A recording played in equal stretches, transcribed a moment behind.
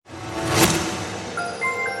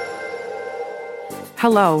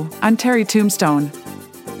Hello, I'm Terry Tombstone.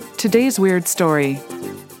 Today's weird story.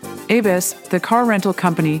 Avis, the car rental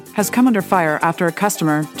company, has come under fire after a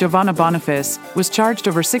customer, Giovanna Boniface, was charged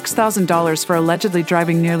over $6,000 for allegedly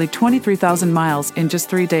driving nearly 23,000 miles in just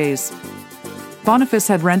 3 days. Boniface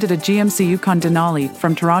had rented a GMC Yukon Denali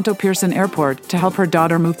from Toronto Pearson Airport to help her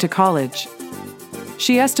daughter move to college.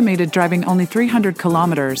 She estimated driving only 300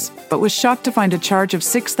 kilometers, but was shocked to find a charge of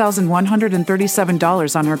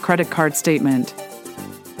 $6,137 on her credit card statement.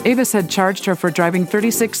 Avis had charged her for driving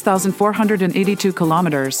 36,482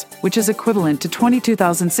 kilometers, which is equivalent to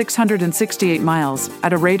 22,668 miles,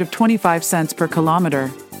 at a rate of 25 cents per kilometer.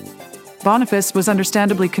 Boniface was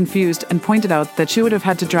understandably confused and pointed out that she would have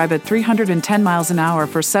had to drive at 310 miles an hour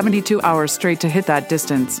for 72 hours straight to hit that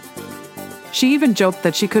distance. She even joked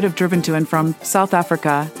that she could have driven to and from South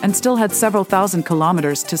Africa and still had several thousand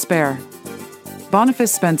kilometers to spare.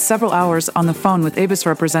 Boniface spent several hours on the phone with Avis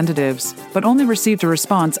representatives, but only received a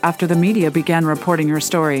response after the media began reporting her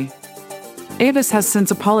story. Avis has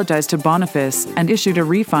since apologized to Boniface and issued a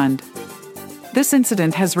refund. This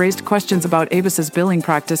incident has raised questions about Avis's billing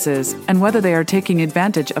practices and whether they are taking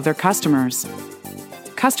advantage of their customers.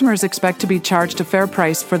 Customers expect to be charged a fair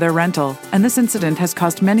price for their rental, and this incident has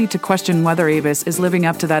caused many to question whether Avis is living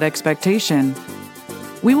up to that expectation.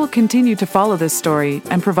 We will continue to follow this story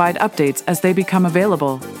and provide updates as they become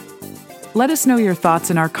available. Let us know your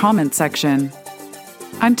thoughts in our comment section.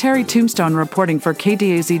 I'm Terry Tombstone reporting for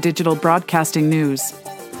KDAZ Digital Broadcasting News.